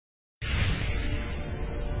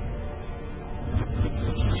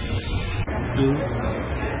do.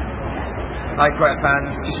 Hi Quetta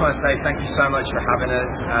fans, just want to say thank you so much for having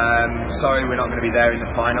us. Sorry we're not going to be there in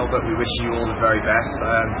the final, but we wish you all the very best.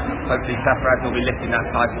 Hopefully Safaraz will be lifting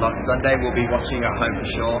that title on Sunday. We'll be watching at home for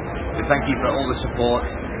sure. But thank you for all the support,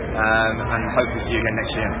 and hopefully see you again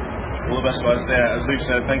next year. All the best guys. Yeah, as Luke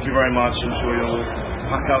said, thank you very much. I'm sure you'll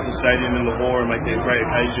pack out the stadium in Lahore and make it a great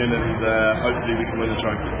occasion, and hopefully we can win the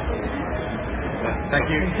trophy. Thank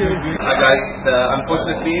you. Hi guys,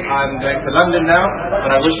 unfortunately I'm going to London now, but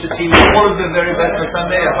I wish the team all of the very best for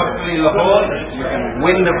Sunday. Hopefully Lahore, you can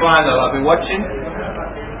win the final. I'll be watching.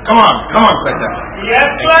 Come on, Quetta.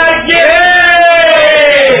 Yes, like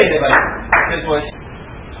Cheers boys.